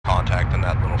contact in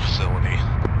that little facility.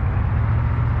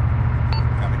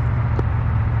 Copy.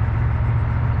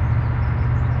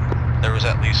 There was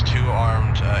at least 2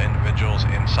 armed individuals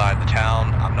inside the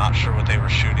town. I'm not sure what they were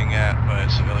shooting at, but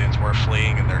civilians were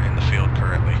fleeing and they're in the field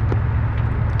currently.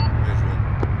 Visual.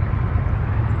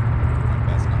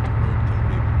 Best not to roadkill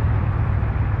people.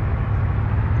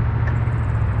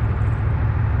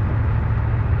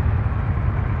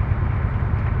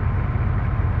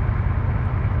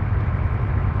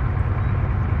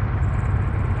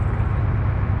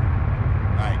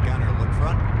 Alright, gunner, look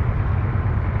front.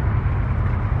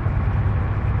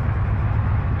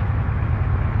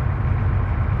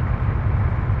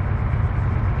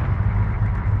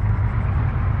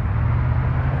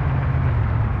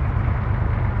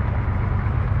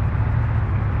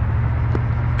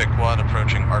 Vic 1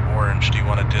 approaching Art Orange. Do you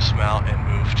want to dismount and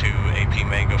move to AP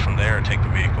Mango from there or take the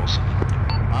vehicles?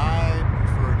 I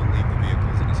prefer to leave the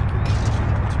vehicles in a secure position.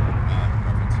 What's your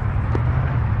preference?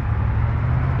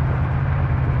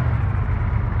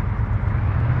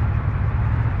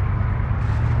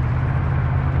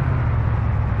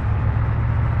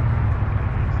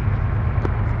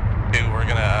 Dude, we're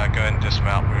gonna go ahead and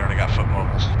dismount. We already got foot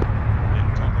mobiles.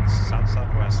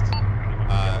 South-southwest.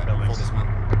 Full dismount.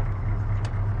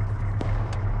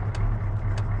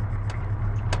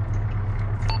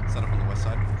 Set up on the west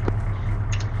side.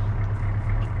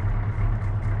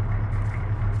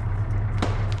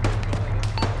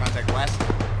 Contact west.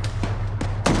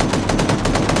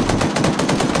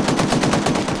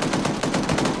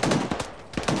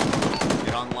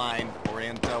 Get online.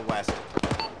 Orient west.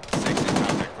 6 in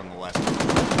contact from the west.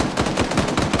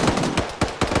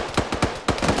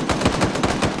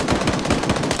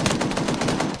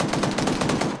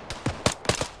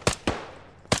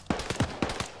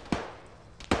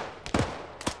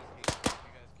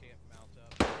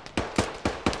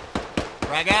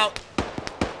 Frag out.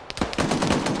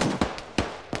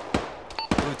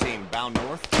 Blue team bound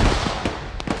north.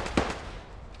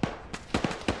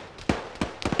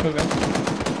 Moving.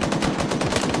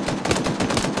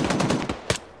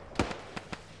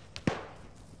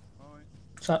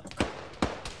 Set.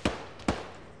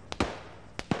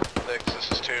 6,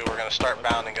 this is 2. We're gonna start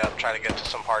bounding up, try to get to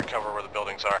some hard cover where the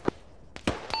buildings are.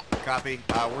 Copy.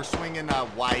 We're swinging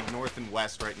wide north and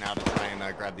west right now to try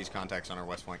and grab these contacts on our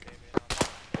west flank.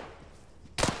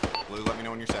 Blue, let me know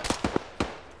when you're set.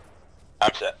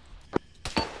 I'm set.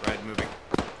 Red, moving.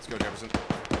 Let's go, Jefferson.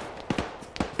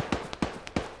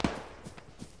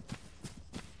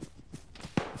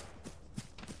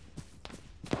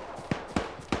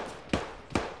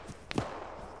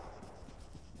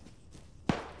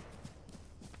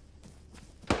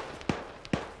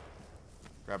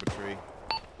 Grab a tree.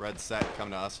 Red set,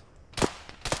 come to us.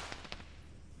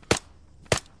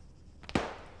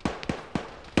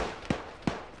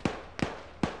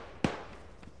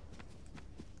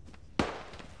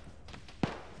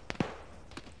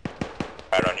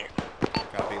 Right on you.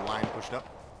 Copy, line pushed up.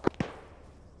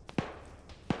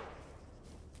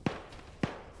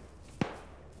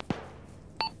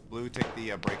 Blue, take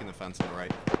the break in the fence on the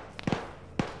right.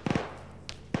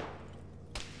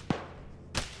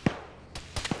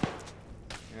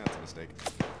 Yeah, that's a mistake.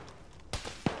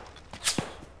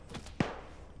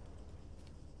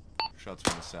 Shots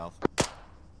from the south.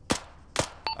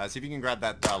 See if you can grab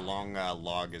that long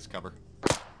log as cover.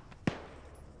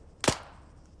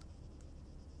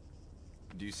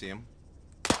 Do you see him?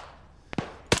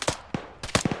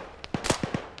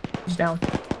 He's down.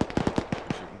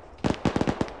 Shooting.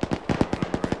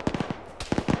 Right.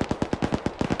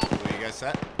 Are you guys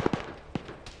set?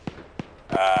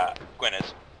 Gwen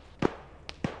is.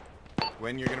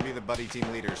 Gwen, you're gonna be the buddy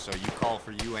team leader, so you call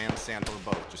for you and Santor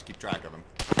both. Just keep track of him.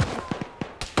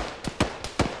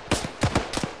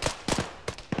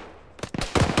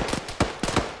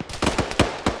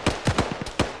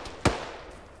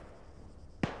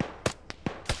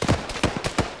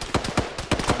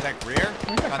 Contact rear.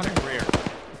 Contact rear.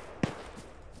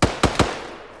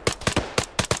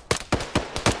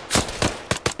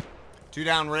 Two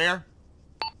down rear.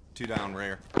 Two down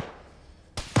rear.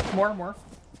 More.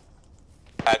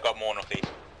 I got more northeast.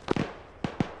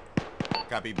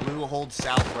 Copy. Blue hold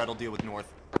south. Red will deal with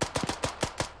north.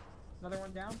 Another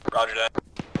one down. Roger that.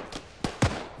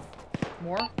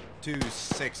 More.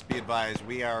 2-6. Be advised,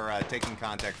 we are taking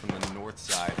contact from the north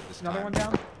side this Another time. one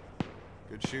down.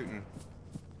 Good shooting.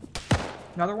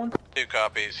 Another one. 2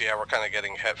 copies. Yeah, we're kind of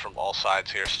getting hit from all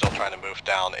sides here. Still trying to move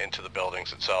down into the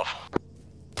buildings itself.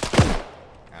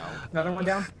 Ow. Another one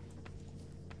down.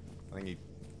 I think he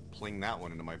plinged that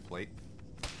one into my plate.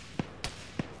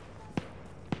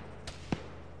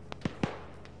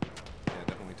 Yeah,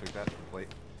 definitely took like that. Plate.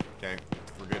 Okay,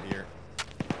 we're good here.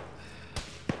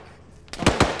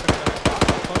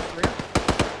 Close rear.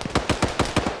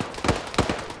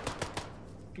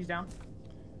 He's down.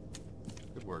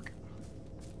 Good work.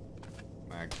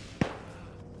 Mag.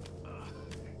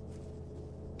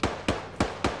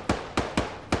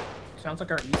 Sounds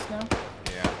like our east now.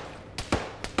 Yeah.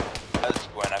 That's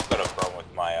when I've got a problem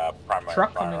with my primary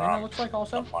Truck coming in, it firearms looks like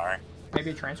also. not firing. Maybe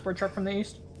a transport truck from the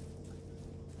east.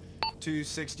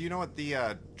 2-6, do you know what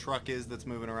the truck is that's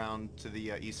moving around to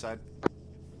the east side?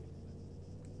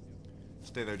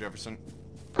 Stay there, Jefferson.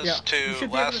 This Yeah, is you 2. should be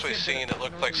able Last to we see seen, the it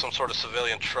looked like northeast. some sort of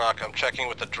civilian truck. I'm checking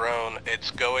with the drone.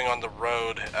 It's going on the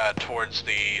road towards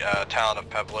the town of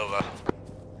Pavlova.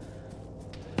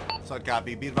 Solid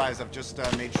copy. Be advised, I've just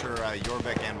made sure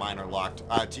Jorvik and mine are locked.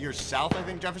 To your south, I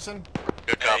think, Jefferson?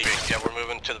 Good copy. Yeah, we're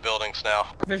moving to the buildings now.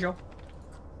 Visual.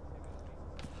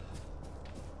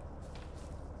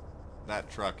 That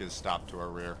truck is stopped to our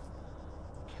rear.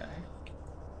 Okay.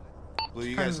 Blue,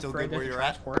 you Kind guys of still afraid good where there's a you're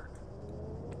at? transport.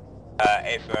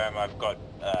 Affirm, I've got,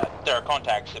 there are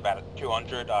contacts about at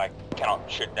 200. I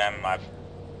cannot shoot them. I've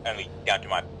only down to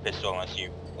my pistol unless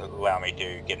you allow me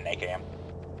to get an AKM.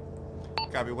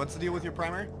 Copy. What's the deal with your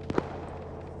primary?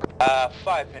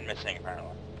 5 been missing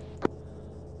apparently.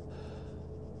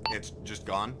 It's just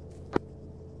gone.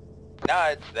 No,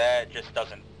 it's there, it just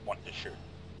doesn't want to shoot.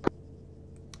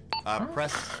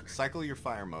 Cycle your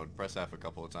fire mode. Press F a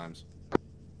couple of times.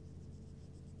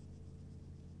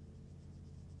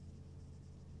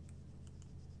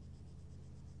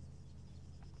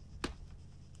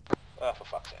 For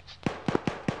fuck's sakes.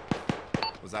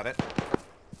 Was that it?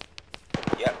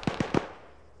 Yep.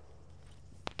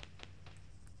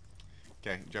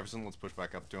 Okay, Jefferson, let's push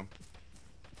back up to him.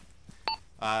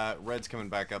 Red's coming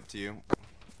back up to you.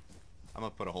 I'm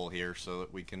gonna put a hole here so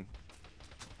that we can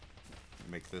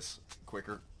make this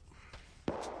quicker.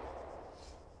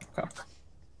 Okay.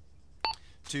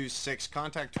 2-6,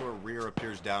 contact to our rear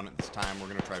appears down at this time. We're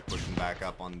gonna try pushing back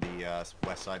up on the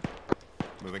west side.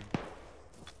 Moving.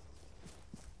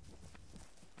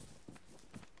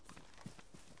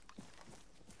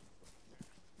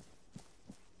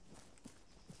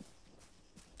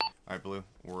 Alright, Blue,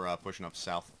 we're pushing up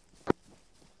south.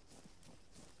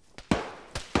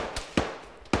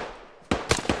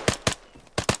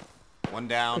 One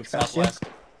down, Push past you. southwest.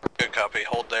 Good copy.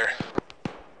 Hold there.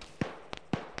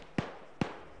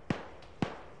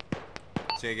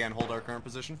 Say again, hold our current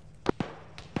position.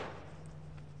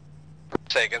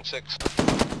 Say again, 6.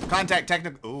 Contact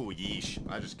technical. Ooh, yeesh.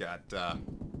 I just got,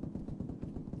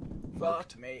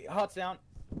 Fuck me. Hot's down.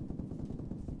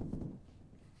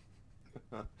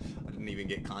 I didn't even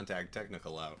get contact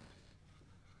technical out.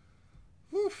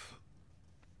 Woof.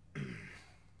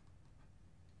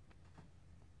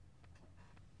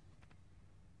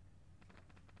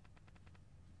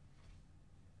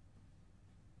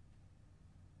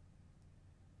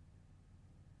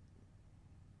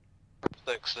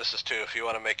 This is 2. If you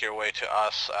want to make your way to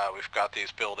us, we've got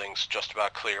these buildings just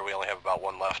about clear. We only have about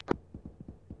 1 left.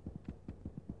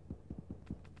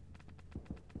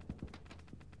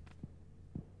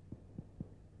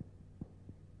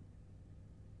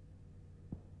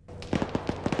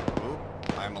 Ooh,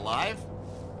 I'm alive.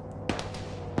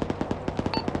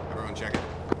 Everyone check it.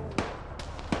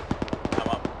 I'm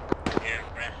up. Yeah,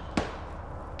 man.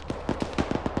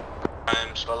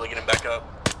 I'm slowly getting back up.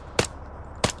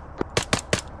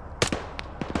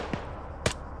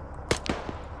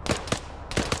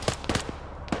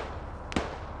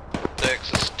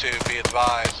 This is 2. Be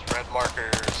advised, red marker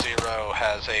 0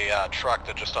 has a truck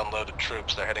that just unloaded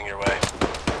troops. They're heading your way.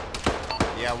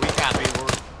 Yeah, we copy.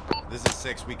 This is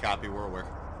 6. We copy. We're aware.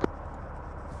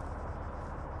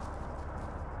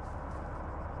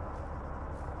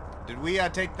 Did we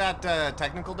take that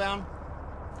technical down?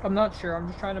 I'm not sure. I'm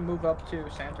just trying to move up to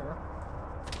Santor.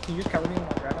 Can you just cover me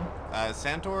while I grab him?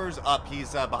 Santor's up.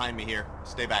 He's behind me here.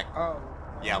 Stay back. Oh.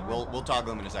 Yeah, we'll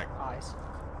toggle him in a sec. Eyes.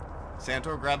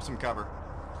 Santor, grab some cover.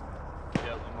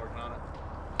 Yep, I'm working on it.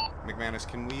 McManus,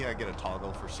 can we get a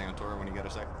toggle for Santor when you get a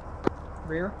sec?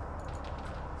 Rear.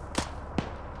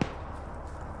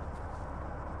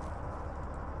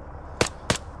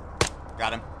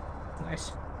 Got him.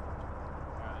 Nice.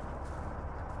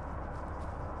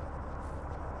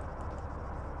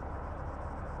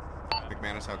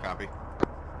 McManus, how copy?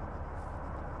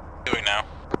 Doing now.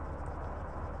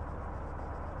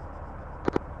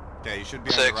 Okay, you should be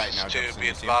on 6 the right now, to Jefferson. be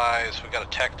You see him? advised, we got a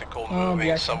technical moving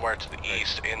yes. somewhere to the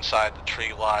east inside the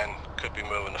tree line. Could be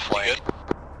moving to flank.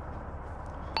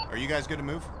 Are you guys good to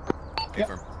move? Okay, Yep.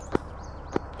 firm.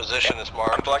 Position is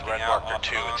marked I'm blocking red out marker on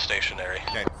 2 the- and stationary.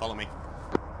 Okay, follow me.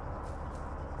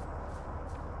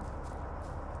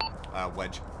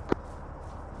 Wedge.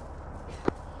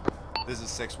 This is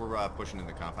 6. We're pushing in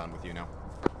the compound with you now.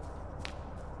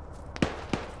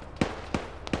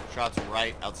 Shots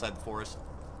right outside the forest.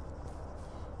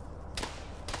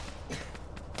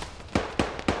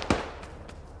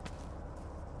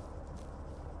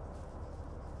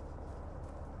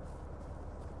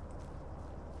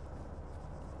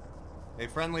 Hey,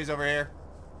 friendlies over here.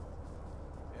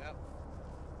 Yep.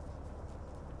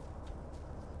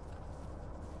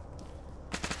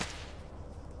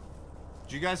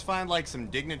 Did you guys find like some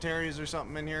dignitaries or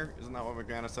something in here? Isn't that what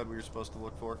Morgana said we were supposed to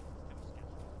look for?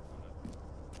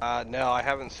 No, I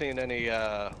haven't seen any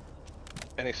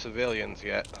civilians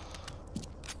yet.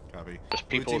 Copy. Just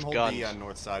Blue people team, with hold guns. the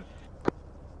north side.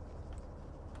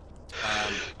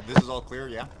 This is all clear,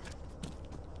 yeah?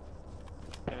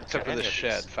 Except for this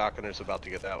shed. Falconer's about to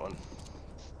get that one.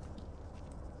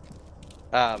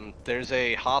 There's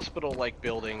a hospital-like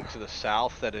building to the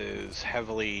south that is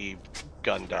heavily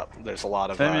gunned up. There's a lot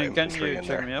of Can infantry you in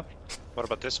check there. me up? What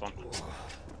about this one?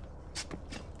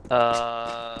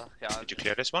 Yeah. Did you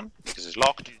clear this one? Because it's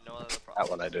locked. That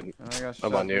one I didn't. I got I'm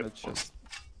shot on in you. the chest.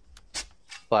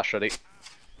 Flash ready.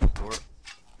 Door.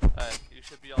 You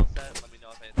should be all set. Let me know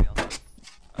if anything else.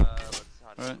 Let's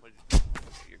Alright.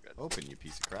 You're good. Open, you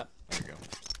piece of crap. There you go.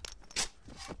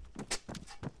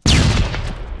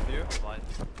 You? Fine.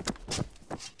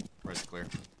 Right's clear.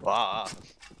 Ah,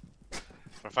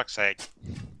 For fuck's sake.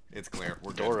 It's clear.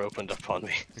 We're door good. opened up on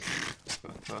me.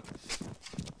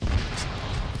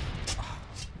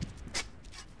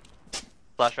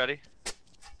 Flash ready?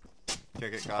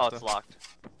 Kick it, Oh, Costa. it's locked.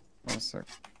 1 sec.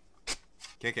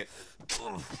 Kick it.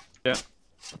 Yeah.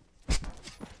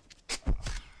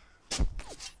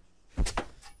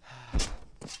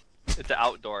 It's an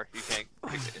outdoor. You can't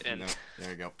kick it in. No, there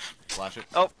you go. Flash it.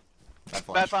 Oh, Bad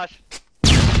flash. bad flash.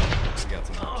 We got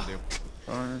some work to do.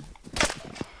 Alright.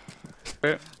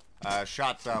 Okay.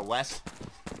 Shot west.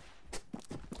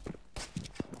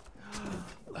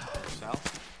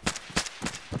 South.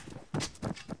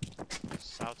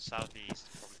 Southeast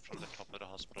from the top of the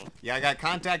hospital. Yeah, I got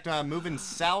contact moving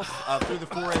south through the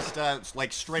forest,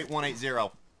 like straight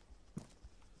 180.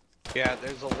 Yeah,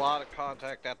 there's a lot of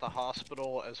contact at the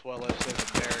hospital as well as there's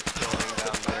a barracks building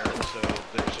down there, so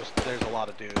there's a lot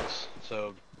of dudes.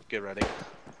 So get ready.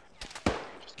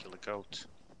 Just kill a goat.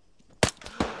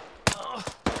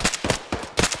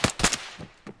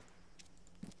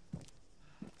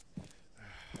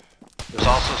 There's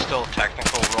also still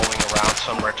technical rolling around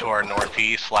somewhere to our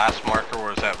northeast. Last marker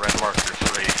was at red marker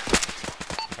 3.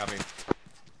 Copy.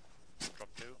 Drop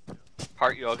 2.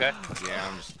 Heart, you okay? Yeah,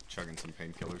 I'm just chugging some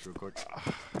painkillers real quick.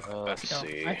 Let's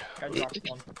see. I dropped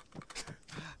one.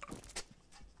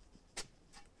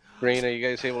 Green, are you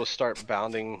guys able to start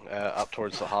bounding up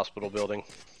towards the hospital building?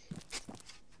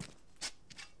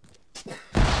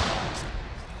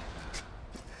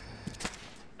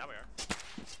 Now we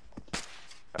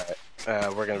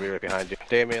are. We're gonna be right behind you.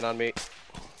 Damien on me.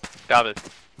 Got it.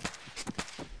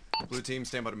 Blue team,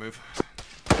 stand by to move.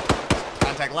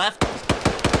 Contact left.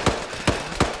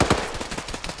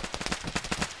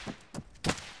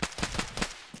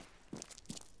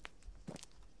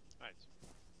 Right.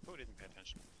 Who didn't pay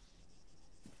attention?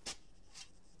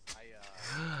 I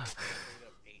straight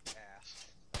up ate ass.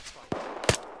 I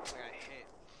got hit.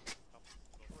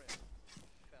 Trip.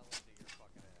 Fell into your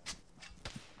fucking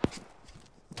ass.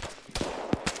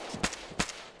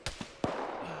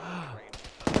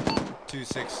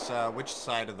 2-6, which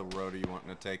side of the road are you wanting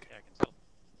to take? Yeah, I can still.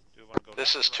 Do you want to go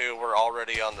This left is or 2. We're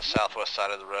already on the southwest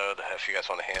side of the road if you guys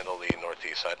want to handle the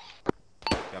northeast side.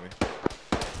 Copy.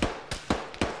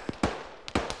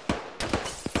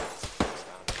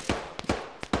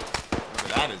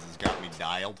 Whatever that is has got me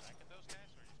dialed. back at those guys,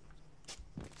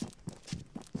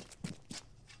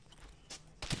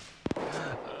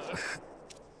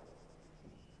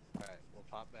 Alright, we'll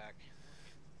pop back.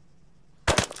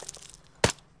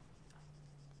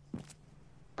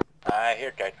 I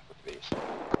hear technical to these.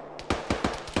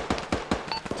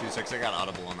 2-6, I got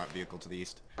audible on that vehicle to the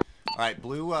east. Alright,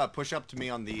 Blue, push up to me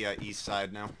on the east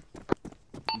side now.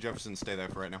 Jefferson, stay there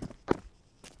for right now.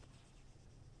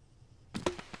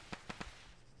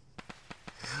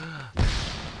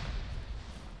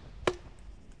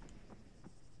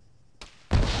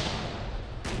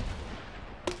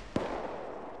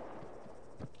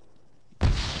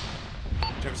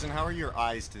 Jefferson, how are your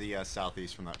eyes to the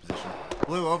southeast from that position?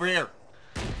 Blue, over here!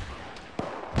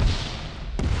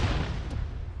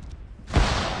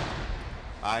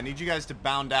 I need you guys to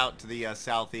bound out to the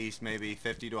southeast, maybe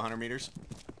 50 to 100 meters.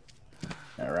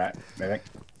 Alright, moving.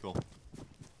 Cool.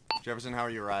 Jefferson, how are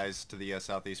your eyes to the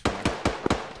southeast from there?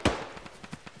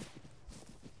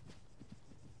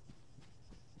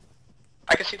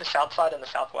 see the south side and the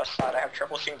southwest side. I have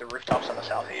trouble seeing the rooftops on the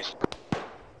southeast.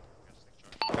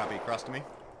 Copy, cross to me.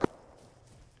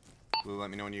 Blue, let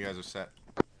me know when you guys are set.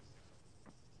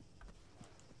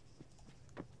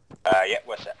 Yeah,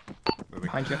 we're set. Moving.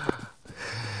 Behind you.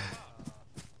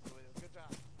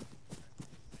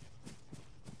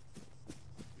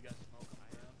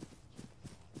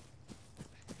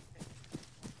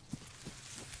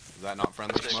 Is that not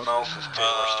friendly This smoke? is two.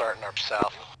 We're starting up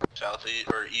south. Southeast,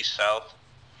 or east-south.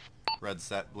 Red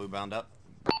set, blue bound up.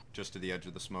 Just to the edge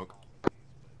of the smoke.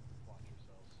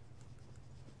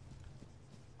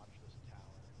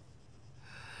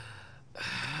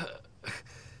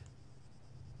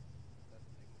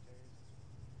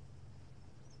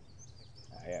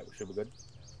 Yeah, we should be good.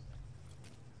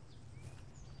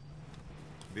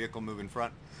 Vehicle move in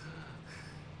front.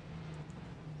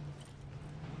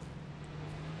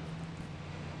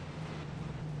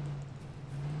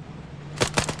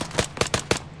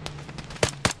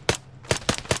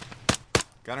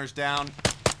 Gunner's down.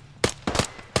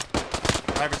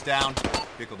 Driver's down.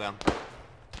 Vehicle down.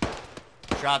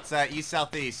 Shots at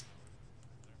east-southeast.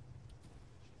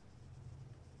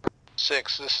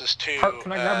 6, this is 2.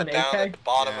 Can I grab an down AK? at the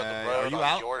bottom of Yeah, the road are you on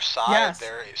out? your side, Yes.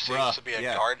 there seems Bruh, to be a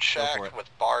yeah, guard go shack for it. with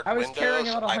barred I was carrying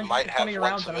windows. out I might have 120 one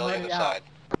rounds and I'm civilian already out.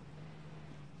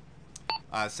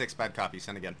 inside. 6, bad copy.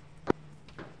 Send again.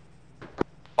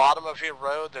 Bottom of your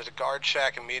road, there's a guard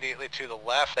shack immediately to the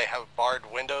left. They have barred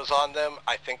windows on them.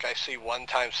 I think I see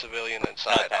one-time civilian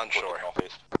inside, unsure.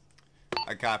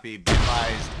 I copy. Be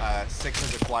advised, 6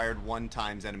 has acquired 1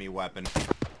 times enemy weapon. Is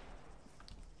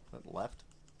that left?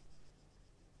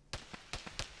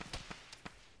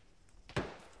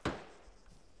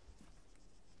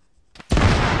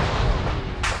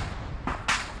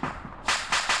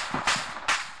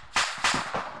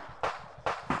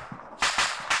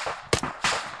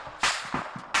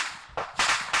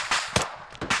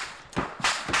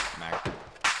 Mac.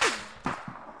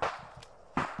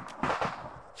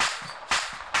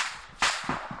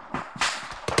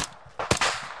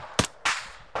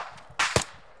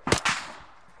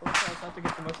 Of course, I have to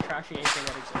get the most trashy AK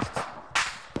that exists.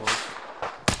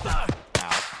 Ow.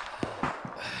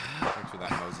 Thanks for that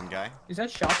Mosin guy. Is that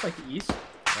shots like the east?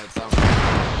 That sounds right.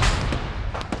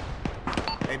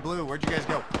 Hey, Blue, where'd you guys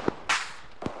go?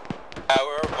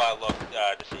 We're over by look,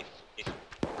 just east.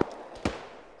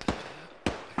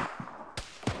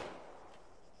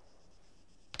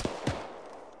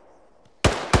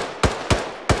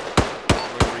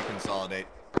 We'll reconsolidate.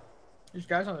 There's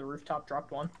guys on the rooftop,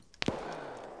 dropped one.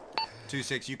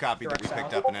 2-6, you copied that we Direct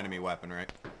picked south. up an enemy weapon, right?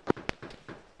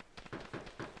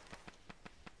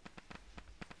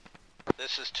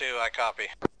 This is 2, I copy.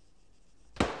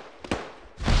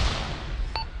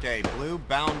 Okay, Blue,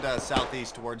 bound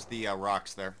southeast towards the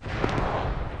rocks there.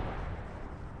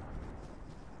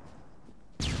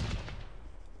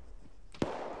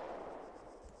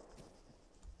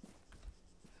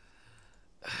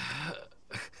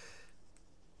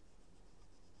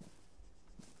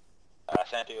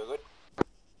 Santa, you good?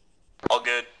 All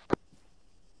good.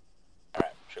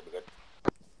 Alright, should be good.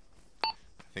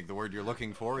 I think the word you're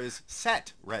looking for is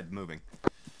set. Red moving.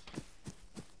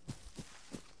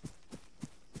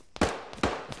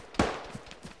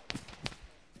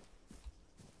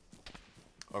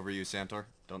 Over you, Santor.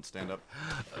 Don't stand up.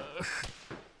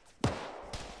 Yeah,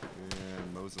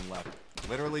 Mosin left.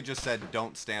 Literally just said,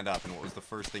 don't stand up, and what was the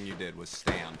first thing you did was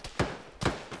stand.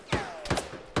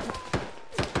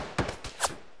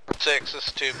 6, this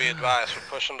is 2, be advised. We're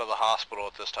pushing to the hospital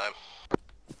at this time.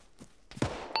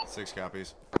 6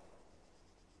 copies.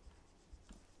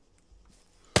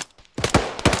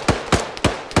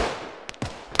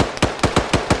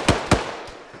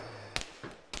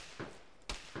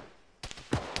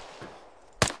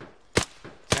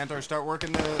 Santor, start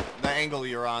working the angle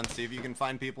you're on. See if you can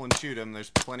find people and shoot them. There's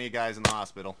plenty of guys in the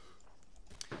hospital.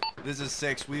 This is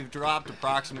 6. We've dropped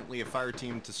approximately a fire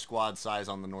team to squad size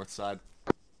on the north side.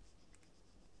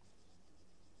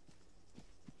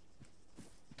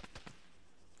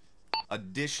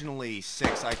 Additionally,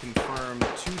 6, I confirm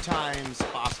 2 times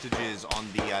hostages on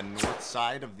the north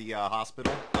side of the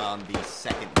hospital on the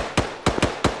second day.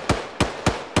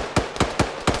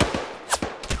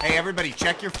 Hey everybody,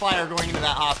 check your fire going into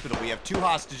that hospital. We have 2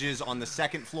 hostages on the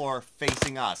second floor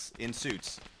facing us in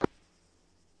suits.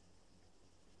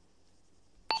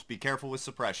 Just be careful with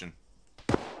suppression.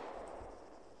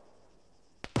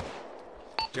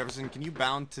 Jefferson, can you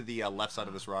bound to the left side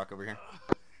of this rock over here?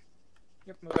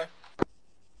 Yep, moving.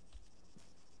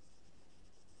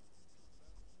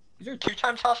 Is there 2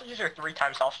 times hostages or 3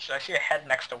 times hostages? I see a head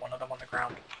next to one of them on the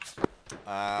ground.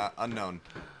 Unknown.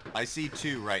 I see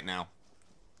 2 right now.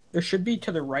 There should be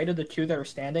to the right of the two that are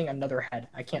standing another head.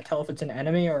 I can't tell if it's an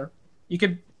enemy or... You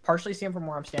could partially see him from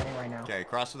where I'm standing right now. Okay,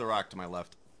 cross to the rock to my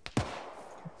left.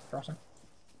 Crossing.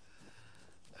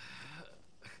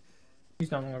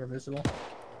 He's no longer visible.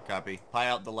 Copy. Pie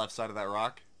out the left side of that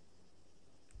rock.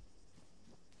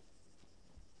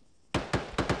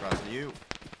 Cross to you.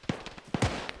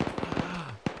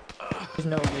 There's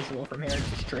no visual from here, it's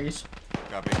just trees.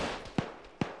 Copy.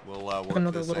 We'll work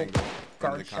another this little angle into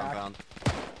guard the shack. compound.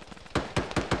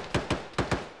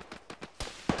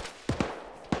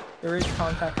 There is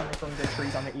contact coming from the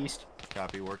trees on the east.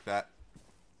 Copy, work that.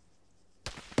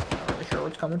 Not really sure where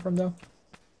it's coming from though.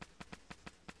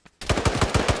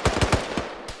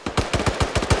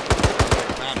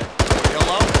 Found it. Go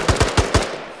low?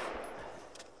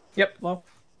 Yep, low.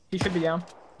 He should be down.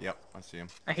 Yep, I see him.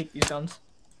 I hate these guns.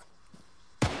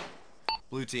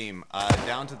 Blue team,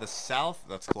 down to the south.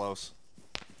 That's close.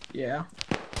 Yeah.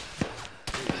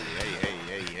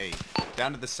 Hey.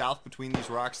 Down to the south between these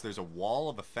rocks, there's a wall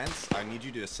of a fence. I need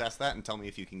you to assess that and tell me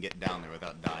if you can get down there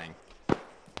without dying.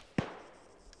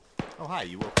 Oh, hi,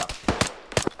 you woke up.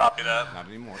 Copy that. Not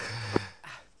anymore.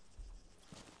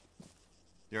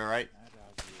 You alright?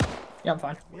 Yeah, I'm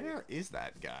fine. Where is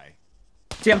that guy?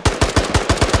 See him.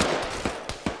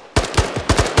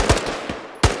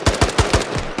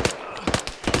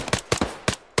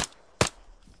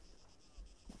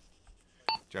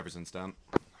 Jefferson's down.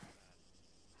 If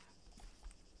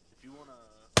you wanna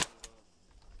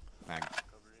Mag.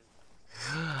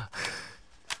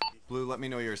 Blue, let me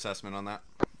know your assessment on that.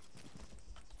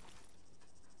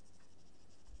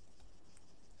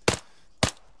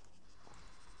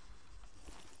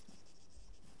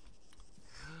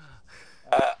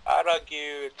 I'd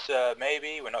argue it's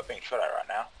maybe. We're not being shot at right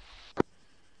now.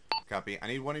 Copy. I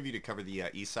need one of you to cover the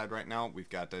east side right now. We've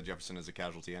got Jefferson as a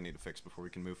casualty I need to fix before we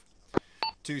can move.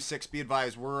 2-6, be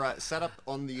advised, we're set up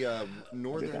on the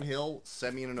northern hill,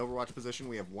 semi in an overwatch position.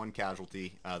 We have one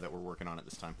casualty that we're working on at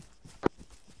this time.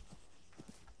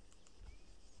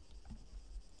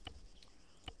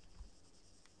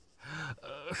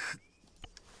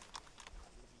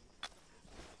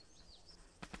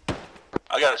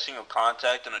 I got a single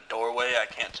contact in a doorway. I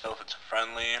can't tell if it's a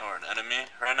friendly or an enemy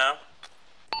right now.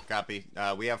 Copy.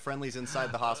 We have friendlies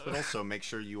inside the hospital, so make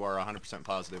sure you are 100%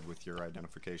 positive with your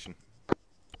identification.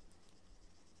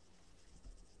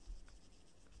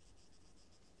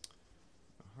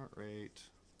 Heart rate.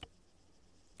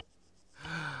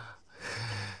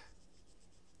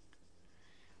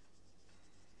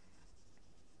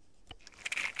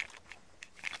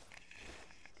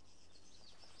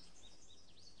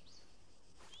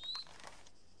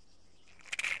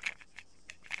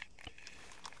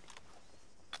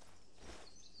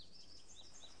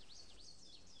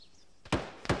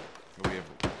 Oh, we have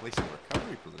a placing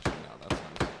recovery position now. That's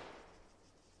nice.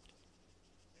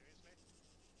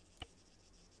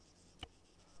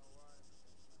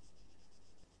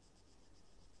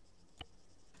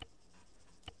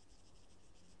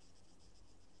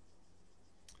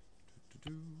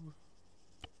 Do-do-do.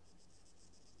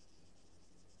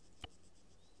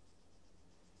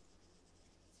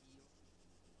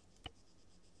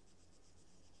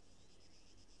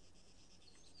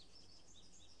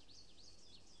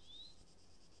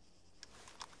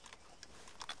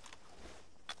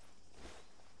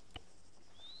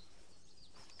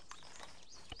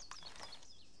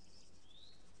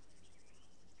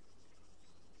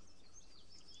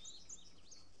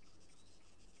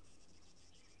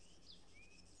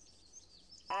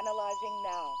 Analyzing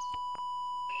now.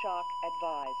 Shock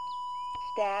advised.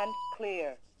 Stand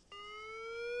clear.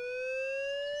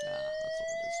 Ah, that's what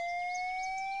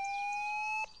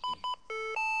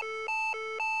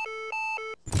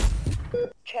it is.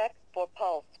 Check for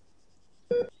pulse.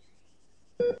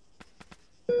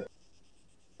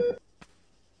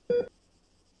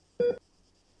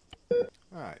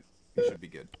 Alright, you should be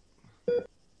good.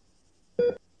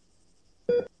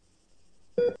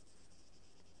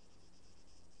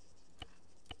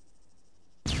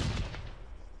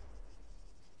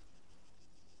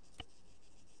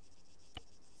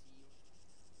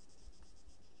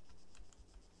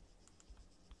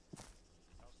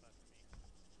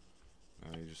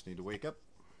 Now you just need to wake up.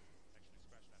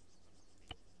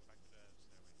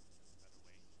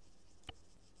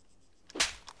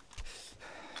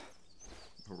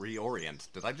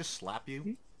 Reorient. Did I just slap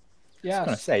you? Yes. I was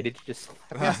gonna say, did you just?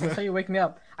 Yes, that's how you wake me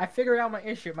up. I figured out my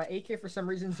issue. My AK for some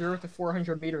reason 0 to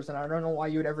 400 meters, and I don't know why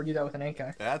you would ever do that with an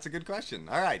AK. That's a good question.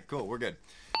 Alright, cool, we're good.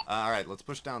 Alright, let's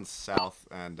push down south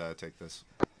and take this.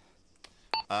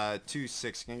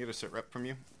 2-6, can I get a sit rep from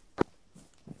you?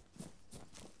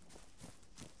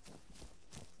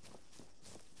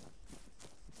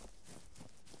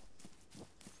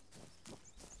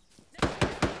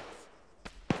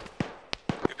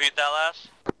 Dallas?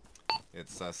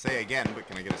 It's say again, but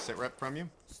can I get a sit rep from you?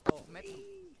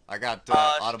 I got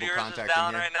audible Spears contact is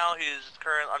down in here. right now.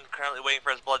 I'm currently waiting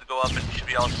for his blood to go up, and he should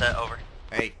be all set. Over.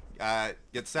 Hey,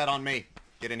 get set on me.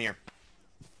 Get in here.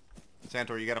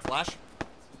 Santor, you got a flash?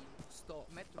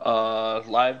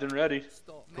 Live and ready.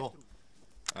 Cool.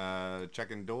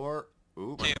 Checking door.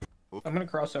 Ooh. I'm gonna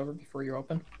cross over before you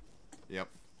open. Yep.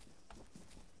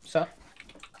 Set.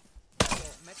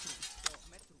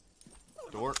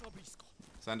 Door.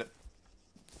 Send it.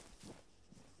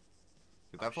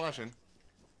 Get that flash in.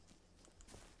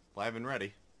 Live and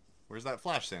ready. Where's that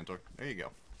flash, Santor? There you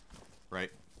go.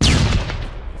 Right.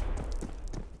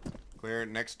 Clear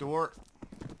next door.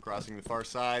 Crossing the far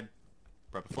side.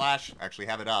 Prep a flash. Actually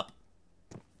have it up.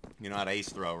 You know how to ace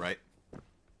throw, right?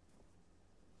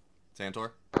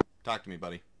 Santor? Talk to me,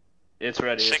 buddy. It's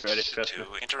ready, it's ready.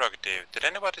 6-2, interrogative. Did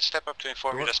anybody step up to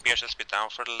inform you that Spears has been down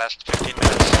for the last 15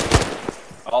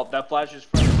 minutes? Oh, that flash is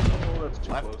front. Oh, that's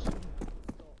too close.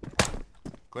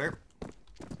 Clear?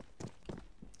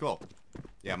 Cool.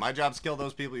 Yeah, my job's kill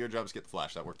those people, your job's get the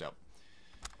flash. That worked out.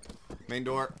 Main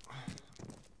door.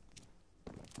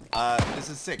 This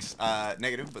is 6.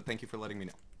 Negative, but thank you for letting me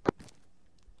know.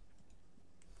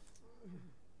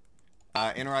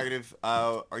 Interrogative,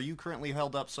 are you currently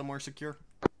held up somewhere secure?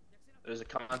 There's a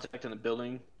contact in the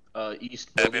building,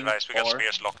 east Be building. advised, we got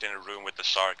Spears locked in a room with the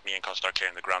SARC. Me and Costa are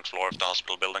clearing the ground floor of the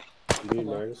hospital building.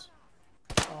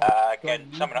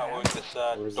 Again, someone out with this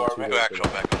door. Two actual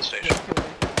back on station.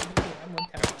 I'm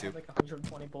like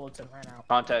 120 bullets and ran out.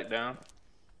 Contact down.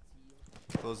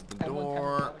 Close the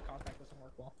door.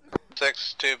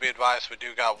 6-2, be advised, we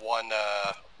do got one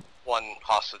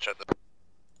hostage at the...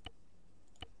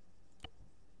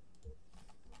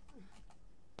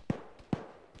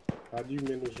 How do you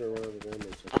manage your ammo?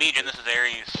 Legion, this is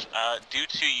Ares. Due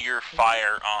to your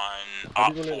fire on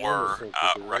Op 4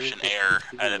 Russian air,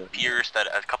 it appears that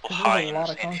a couple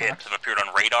hinds and hips have appeared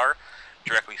on radar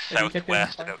directly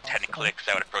southwest, about 10 clicks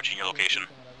out, approaching your location.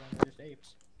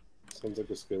 Sounds like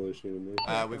a skill issue to me.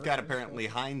 We've got apparently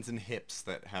hinds and hips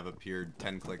that have appeared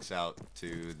 10 clicks out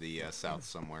to the south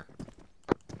somewhere.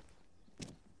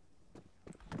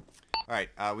 Alright,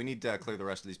 we need to clear the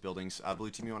rest of these buildings.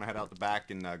 Blue team, you want to head out the back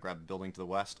and grab the building to the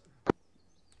west?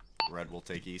 Red will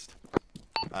take east.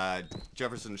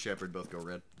 Jefferson and Shepard both go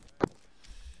red.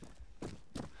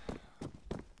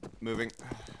 Moving.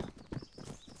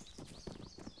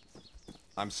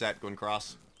 I'm set, going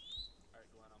cross.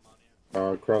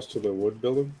 Cross to the wood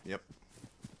building? Yep.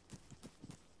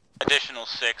 Additional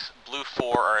 6, Blue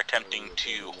 4 are attempting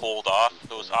to hold off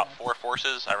those Op 4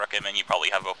 forces. I recommend you probably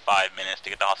have about 5 minutes to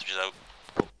get the hostages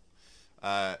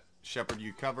out. Shepard,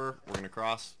 you cover. We're going to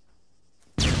cross.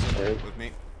 With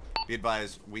me. Be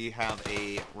advised, we have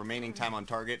a remaining time on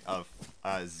target of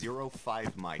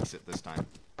 0.5 mics at this time.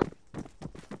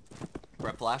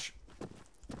 Prep flash.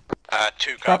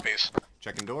 2 copies.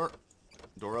 Checking door.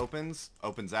 Door opens.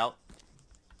 Opens out.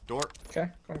 Door. Okay,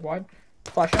 going wide.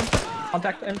 Flash in.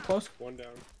 Contact in, close. One down.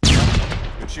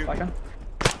 Good shoot. Flash in.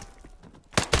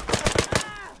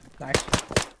 Nice.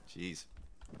 Jeez.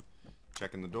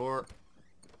 Checking the door.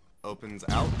 Opens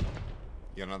out.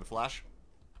 You got another flash?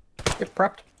 Get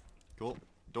prepped. Cool.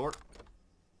 Door.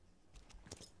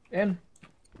 In.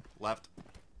 Left.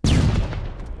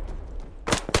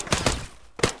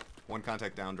 One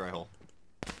contact down, dry hole.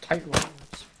 Tight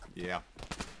lines. Yeah.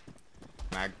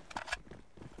 Mag.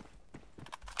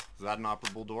 Is that an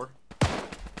operable door?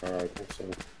 I think so.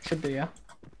 Should be, yeah.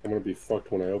 I'm gonna be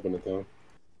fucked when I open it though.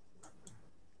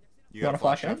 You got a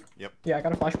flash in? Yep. Yeah, I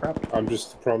got a flash prep.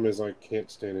 The problem is I can't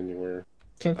stand anywhere.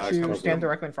 Can't you stand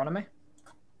directly in front of me?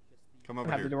 Come over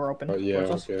and have here. the door open. Yeah,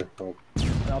 okay. And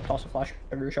I'll toss a flash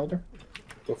over your shoulder.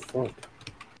 What the fuck?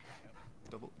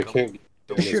 I can't get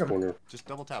in this corner. Just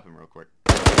double tap him real quick.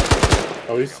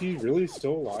 Oh, is he really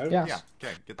still alive? Yes. Yeah.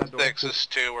 Okay, get that door.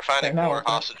 6-2, we're finding Okay, now more we're-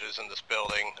 hostages in this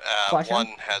building. Flash in? One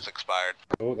has expired.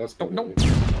 Oh, that's good. No.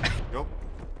 Go.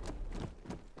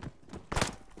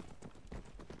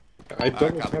 I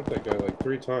double tapped that guy like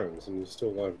 3 times and he's still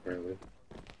alive apparently.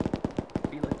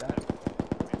 Be like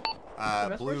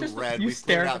that. Blue, just- red, you we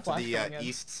stare cleared at out the to flash the going in.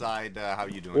 east side. How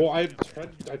you doing? Well, I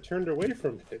turned away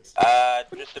from it.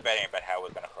 Just debating about how we're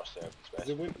going to cross the open space.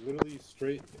 It went literally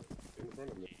straight in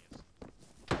front of me.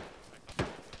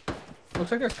 Looks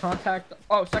like there's contact.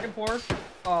 Oh, second floor.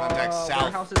 Contact south.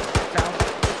 Warehouses south.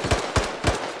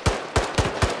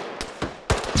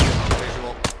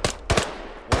 Visual.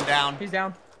 One down. He's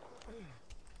down.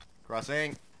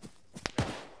 Crossing.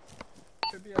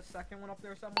 Should be a second one up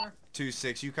there somewhere.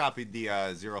 2-6. You copied the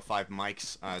 0.5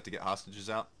 mics to get hostages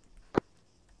out.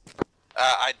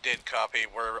 I did copy.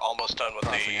 We're almost done with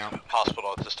Crossing the out.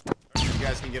 hospital at this time. You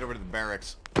guys can get over to the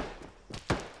barracks.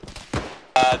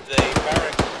 The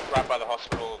barracks right by the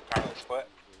hospital currently split.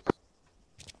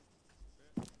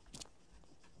 I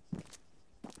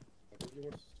think he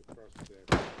wants us to cross there.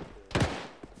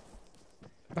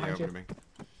 Behind over to me.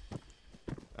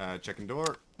 Checking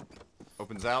door.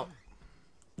 Opens out.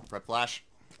 Prep flash.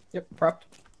 Yep, prepped.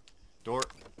 Door.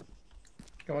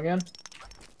 Going in. Left.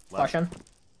 Flash in.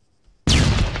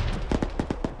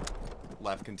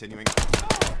 Left, continuing.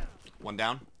 One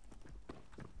down.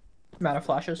 Amount of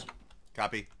flashes.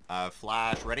 Copy.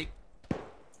 Flash ready.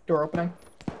 Door opening.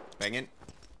 Bang in.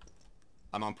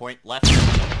 I'm on point. Left.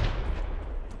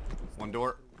 One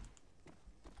door.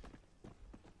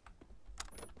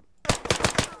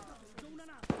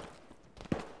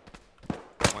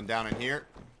 One down in here.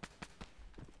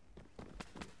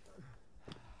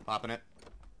 Popping it.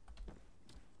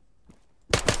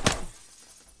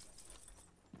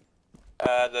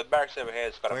 The barracks over here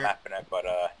has got Clear. a map in it, but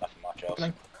nothing much else.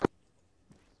 Opening.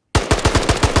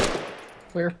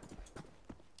 Clear.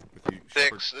 With you,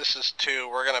 Six, this is 2.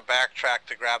 We're gonna backtrack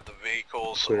to grab the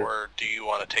vehicles, Clear. or do you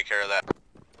want to take care of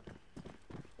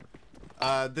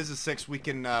that? This is 6. We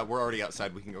can. We're already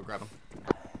outside. We can go grab them.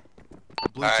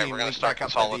 Blue Alright, team, we're gonna link start back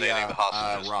up consolidating at the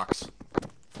hostages. rocks.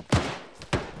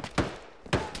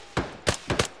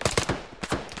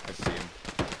 I see him.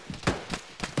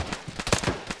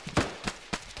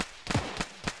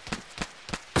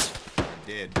 I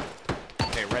did.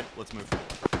 Okay, red. Let's move.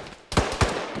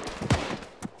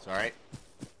 It's all right.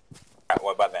 Alright,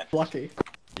 what about then? Lucky.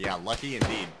 Yeah, lucky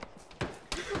indeed.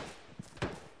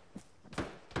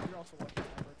 You're also lucky.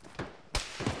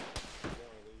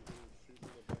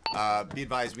 Be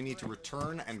advised, we need to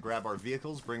return and grab our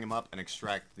vehicles, bring them up, and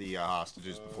extract the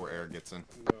hostages before air gets in. No,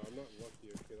 I'm not lucky.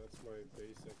 Okay, that's my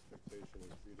base expectation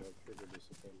is for you to have trigger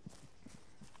discipline.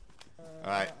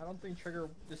 Alright. I don't think trigger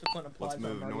discipline applies Let's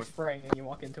when move I'm already north. spraying and you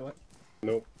walk into it.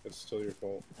 Nope, it's still your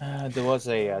fault. There was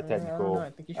a I technical, don't know,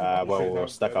 I think you should well, should we're have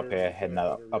stuck up better- here, heading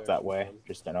up that way. reaction time.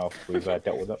 Just don't know if we've dealt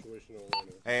with it. Situational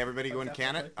awareness. Hey, everybody go in Okay,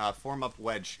 can it. Form up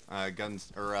wedge.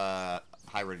 Guns, or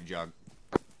high ready jog.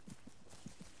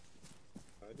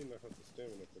 I do not have the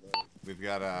stamina for that. We've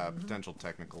got a potential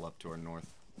technical up to our north.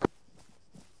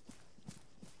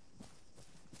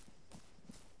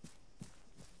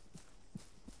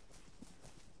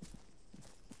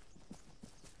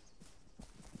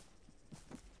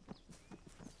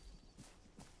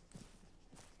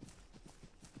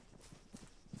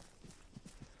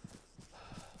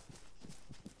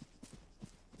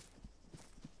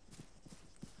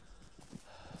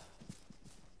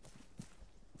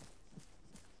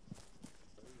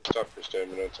 Stop for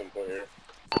stamina at some point here.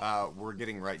 We're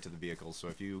getting right to the vehicles, so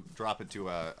if you drop it to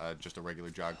just a regular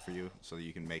jog for you, so that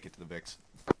you can make it to the Vicks.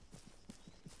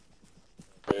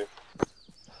 Okay.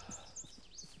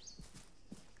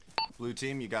 Blue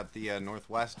team, you got the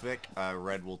northwest Vic.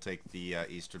 Red will take the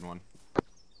eastern one.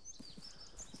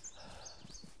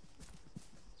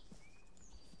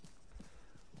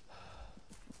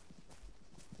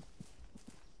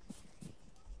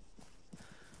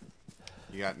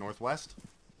 You got northwest?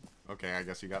 Okay, I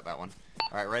guess you got that one.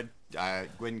 Alright, Red,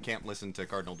 Gwyn can't listen to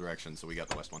cardinal directions, so we got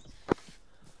the west one.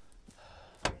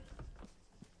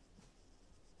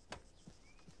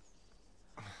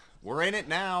 We're in it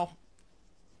now.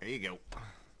 There you go.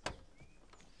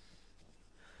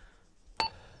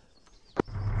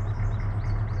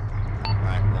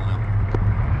 Alright, rolling out.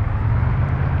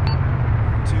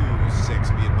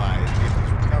 2-6, be advised.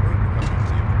 Vehicles recovered. We're coming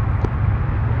to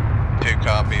you. 2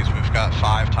 copies. We've got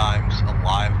 5 times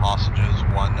alive hostages,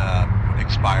 1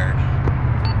 expired.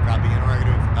 Copy,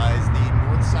 interrogative. Is the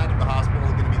north side of the hospital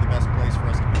going to be the best place for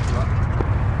us to pick you up?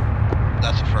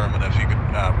 That's affirmative. You could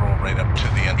roll right up to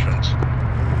the entrance.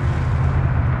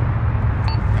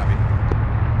 Copy.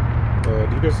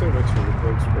 Do you guys have extra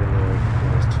points for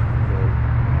last?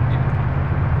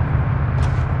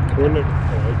 When I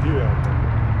do have them,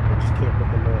 I just can't put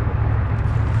them on.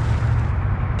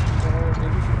 Or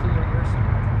maybe you should clear your ears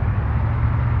somewhere.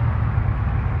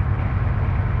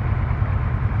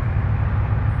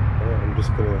 I'm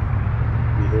just gonna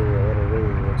be hearing a lot of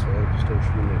ringing once I have to start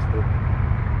shooting my stuff.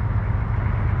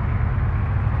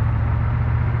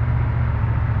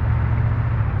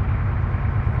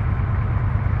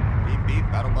 Beep beep,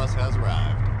 battle bus has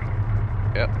arrived.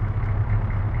 Yep.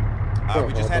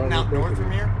 We just heading out north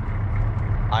from here?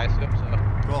 I assume so.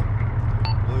 Cool.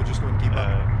 Blue, just go and keep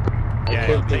up. Yeah,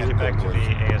 I'll take it back to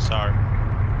the ASR.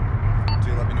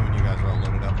 Two, let me know when you guys are all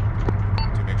loaded up.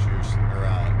 To make sure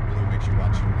Blue, make sure you're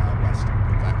watching west.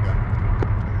 Time to go.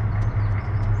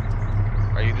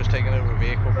 Are Are you just taking over a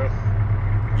vehicle, bro?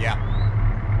 Yeah.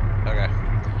 Okay.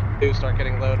 Dude, start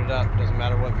getting loaded up. Doesn't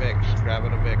matter what Vic. Just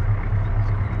grabbing a Vic.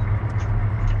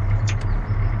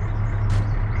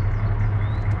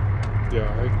 Yeah,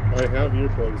 I have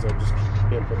earplugs. I just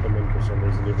can't put them in for some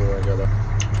reason, even when I got up.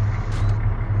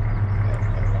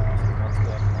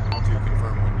 To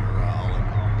confirm when you're all in.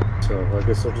 So I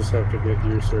guess I'll just have to get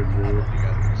ear surgery. You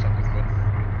gotta do something good.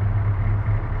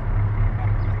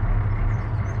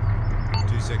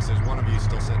 2-6, there's one of you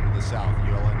still sitting to the south.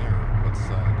 You all in there, or what's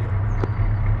the deal?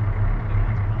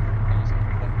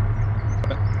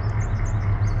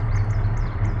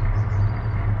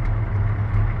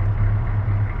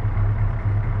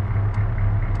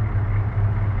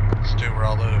 Stu, we're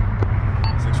all loaded.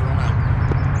 6 roll out.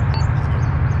 Let's go.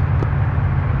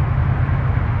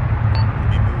 We'll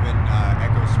be moving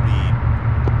echo speed.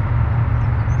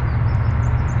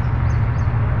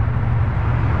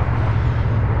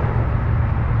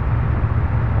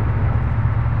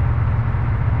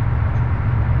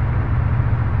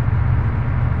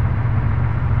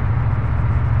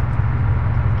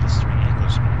 Just 3 echo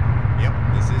speed. Yep,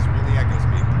 this is really echo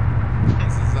speed.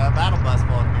 This is battle bus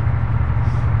fault here.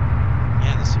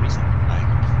 Yeah, that's the reason I like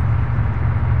it.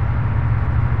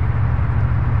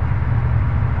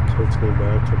 Takes me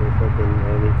back to the fucking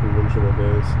Army conventional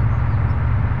days.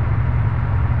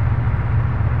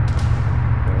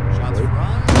 Shots right?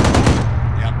 front.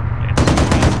 Yep.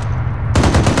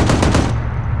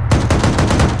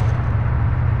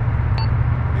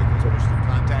 Vehicles push through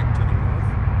contact to the north.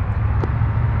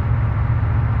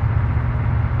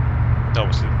 That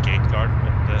was the gate guard,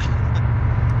 but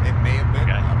It may have been.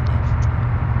 Okay. I don't know.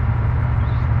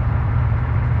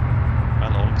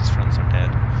 well, all of his friends are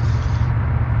dead.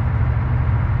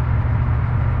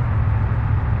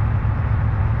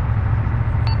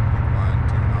 Pick one,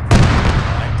 turn it off.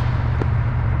 Right.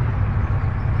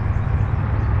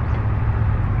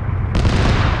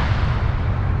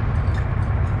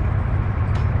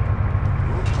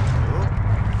 Oop, oop.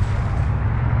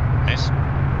 Nice.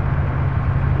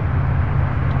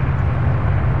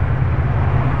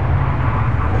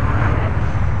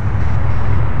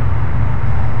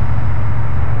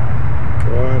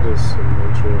 That is some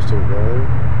interesting drawing.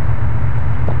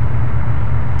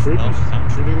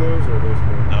 Shooting those or those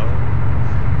ones? No.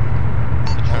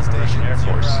 It's the All Russian stations, Air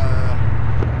Force. I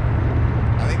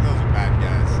think those are bad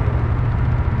guys.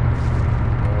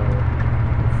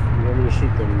 If you want me to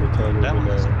shoot them, the time That will one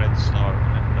be has a now. red star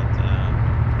on it, but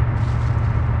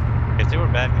if they were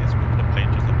bad guys, we would have played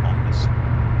just upon this. I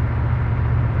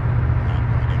have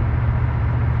no idea.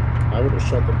 I would have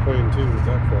shot the plane too with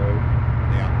that flying.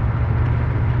 Yeah.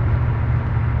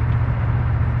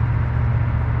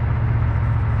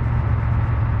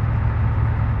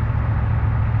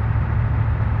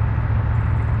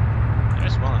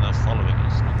 There's one enough following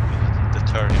us, not really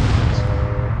deterring us.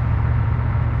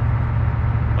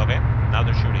 Okay, now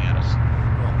they're shooting at us.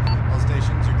 Cool. All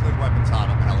stations, you cleared weapons hot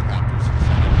on the helicopters.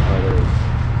 There is.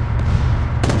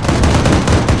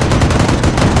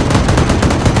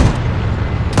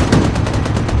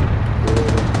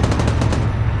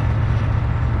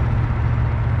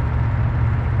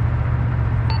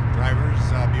 Drivers,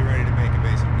 be ready to make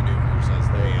evasive maneuvers as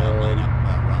they line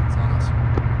up runs on us.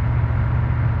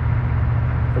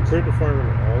 I'm cleared to fire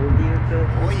on all of the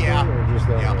aircraft? Oh yeah. Or just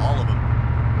that Yeah, one? all of them.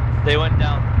 They went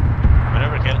down.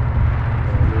 Whatever, kill.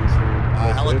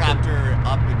 Helicopter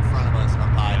up in front of us, up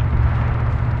high.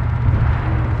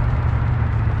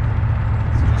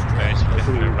 It's just Okay, so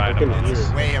trailing. they're right I can above hear us.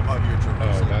 it. Way above your Oh,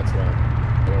 traversal. that's why.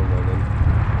 I don't know then.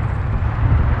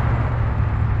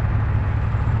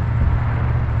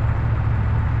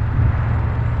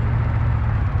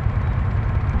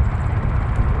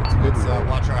 Let's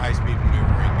watch our high-speed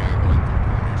maneuvering going through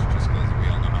corners, just because we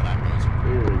all know how that goes.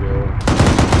 Here we go.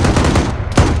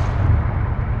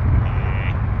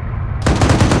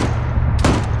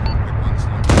 Pick one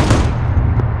slow.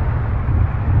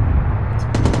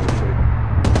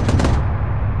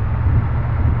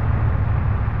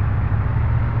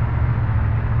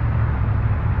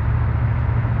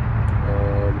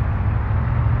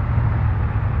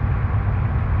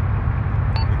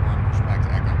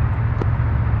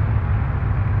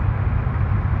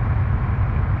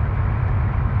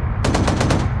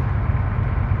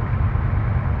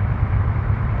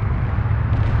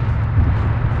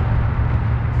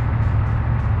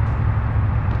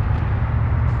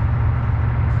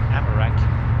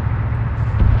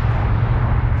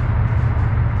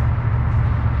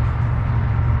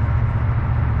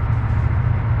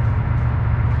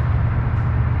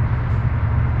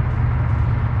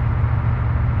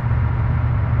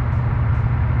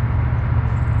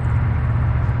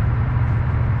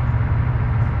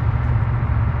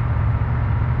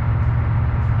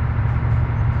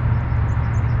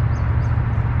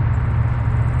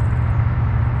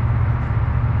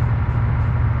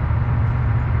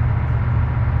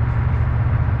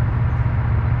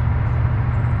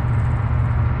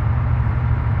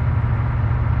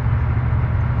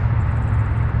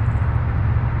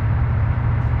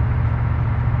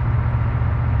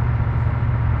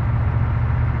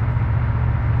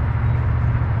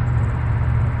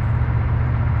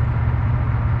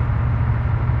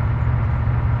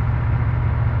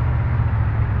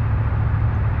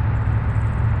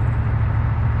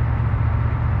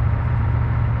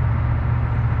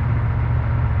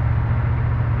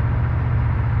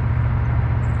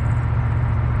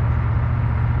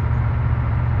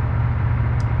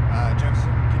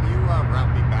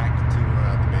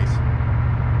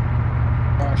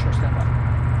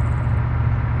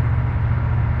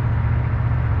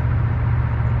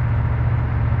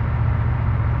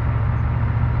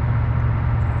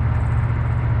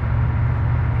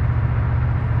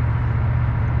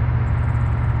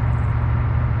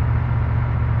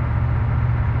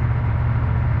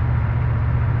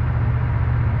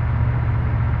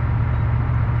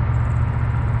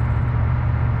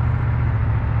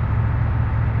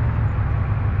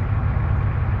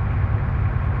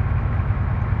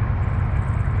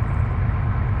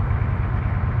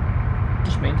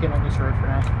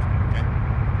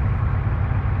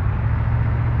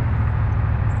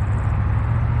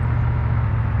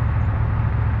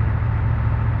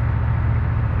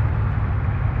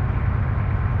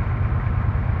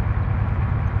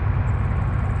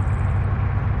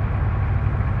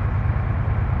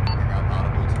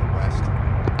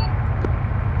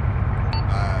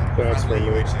 That's friendly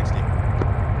friendly. UH-60.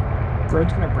 The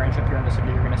road's gonna branch up here in the city.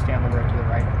 You're gonna stay on the road to the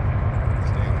right.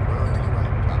 Stay on the road to the right.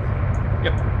 Copy.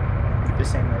 Yep. Keep the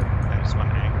same road. There's one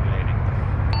angulating.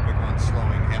 Big one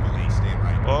slowing heavily. Staying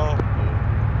right. Oh.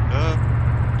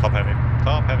 Top heavy.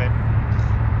 Top heavy.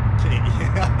 Okay,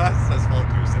 yeah, successful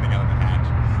crew sitting out in the hatch.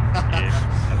 Yeah,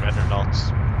 I'd rather not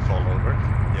fall over.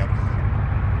 Yep.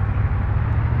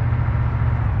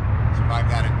 Survived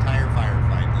that entire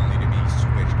firefight only to be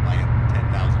squished by a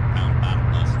 10,000-pound battle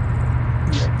bus.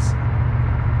 Yikes.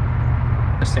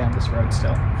 Just stay on this road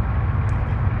still.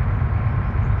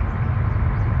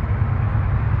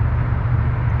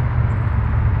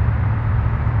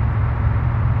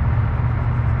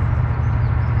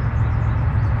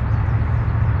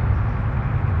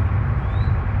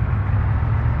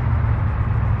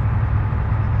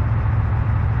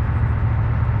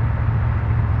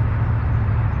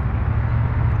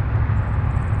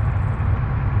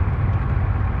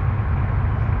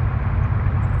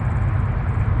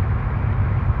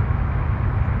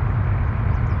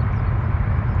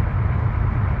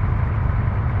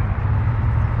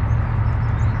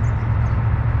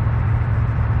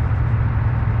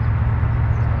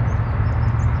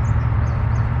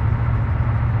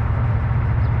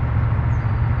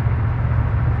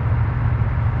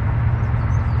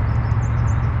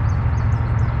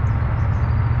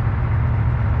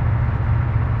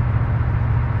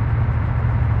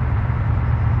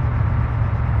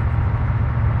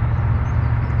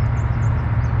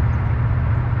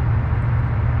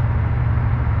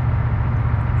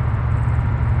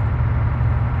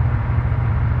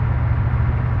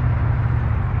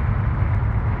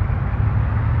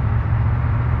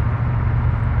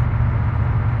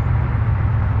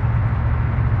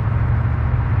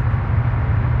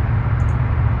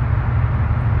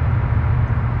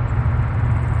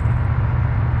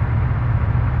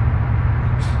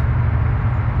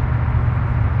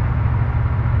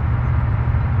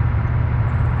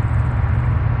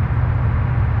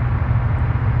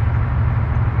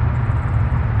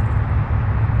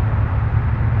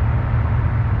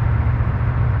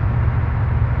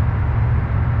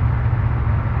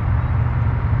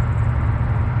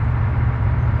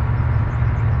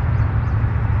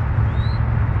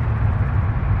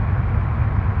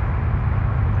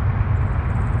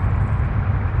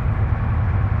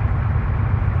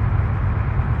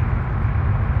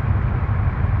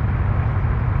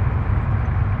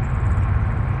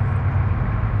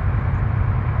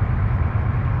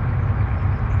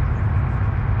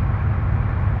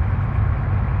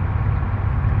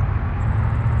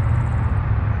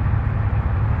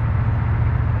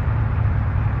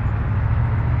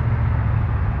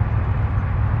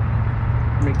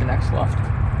 Make the next left.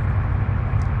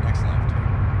 Next left.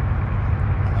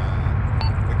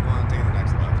 Big one, taking the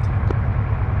next left.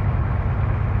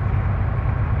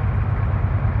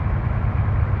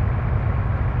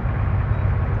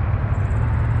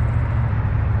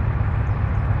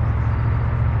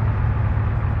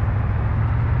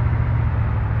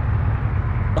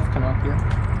 Left coming up here.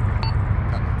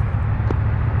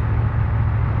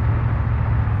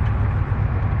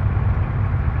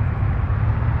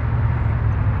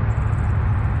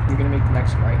 You're gonna make the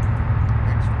next right.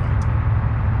 Next right.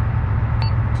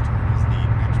 Next turn is the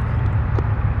next right.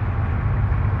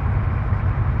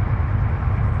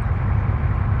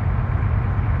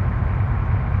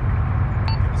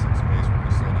 Give us some space. We're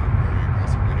gonna slow down very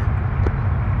aggressively here.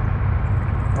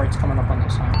 Right's coming up on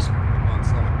those signs. Big one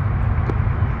slowing.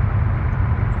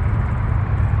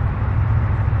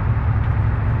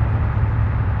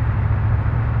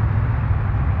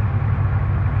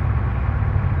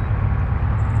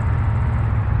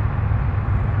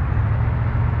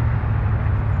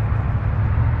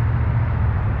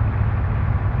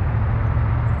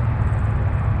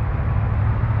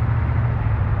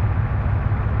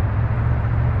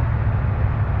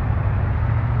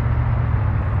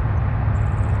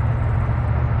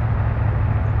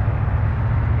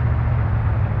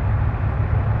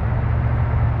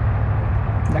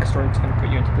 Next road's gonna put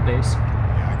you into the base.